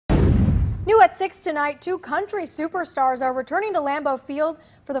New at 6 tonight, two country superstars are returning to Lambeau Field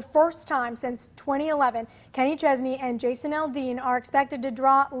for the first time since 2011. Kenny Chesney and Jason Aldean are expected to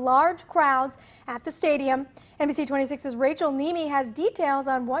draw large crowds at the stadium. NBC 26's Rachel Nemi has details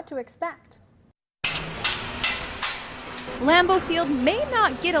on what to expect. Lambeau Field may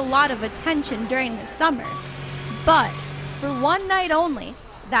not get a lot of attention during the summer, but for one night only,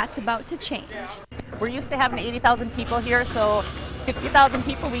 that's about to change. We're used to having 80,000 people here, so 50,000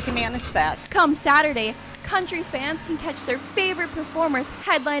 people, we can manage that. Come Saturday, country fans can catch their favorite performers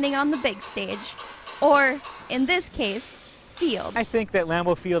headlining on the big stage, or in this case, field. I think that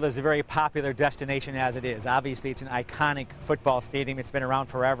Lambeau Field is a very popular destination as it is. Obviously, it's an iconic football stadium. It's been around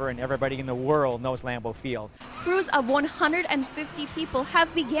forever, and everybody in the world knows Lambeau Field. Crews of 150 people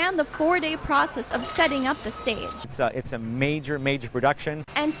have began the 4-day process of setting up the stage. It's a major production.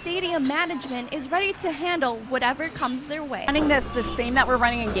 And stadium management is ready to handle whatever comes their way. Running this the same that we're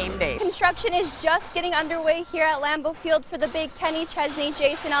running in game day. Construction is just getting underway here at Lambeau Field for the big Kenny Chesney,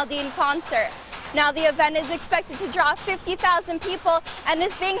 Jason Aldean concert. Now the event is expected to draw 50,000 people and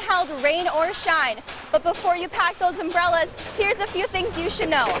is being held rain or shine. But before you pack those umbrellas, here's a few things you should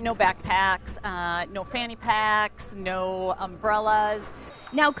know. No backpacks, no fanny packs, no umbrellas.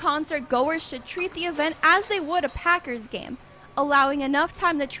 Now concert goers should treat the event as they would a Packers game, allowing enough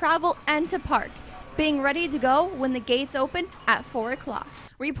time to travel and to park, being ready to go when the gates open at 4 o'clock.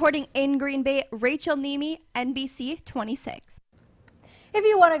 Reporting in Green Bay, Rachel Nemi, NBC 26. If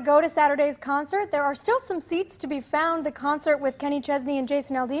you want to go to Saturday's concert, there are still some seats to be found. The concert with Kenny Chesney and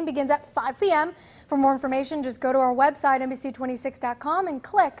Jason Aldean begins at 5 p.m. For more information, just go to our website, NBC26.com, and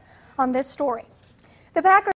click on this story. The Packers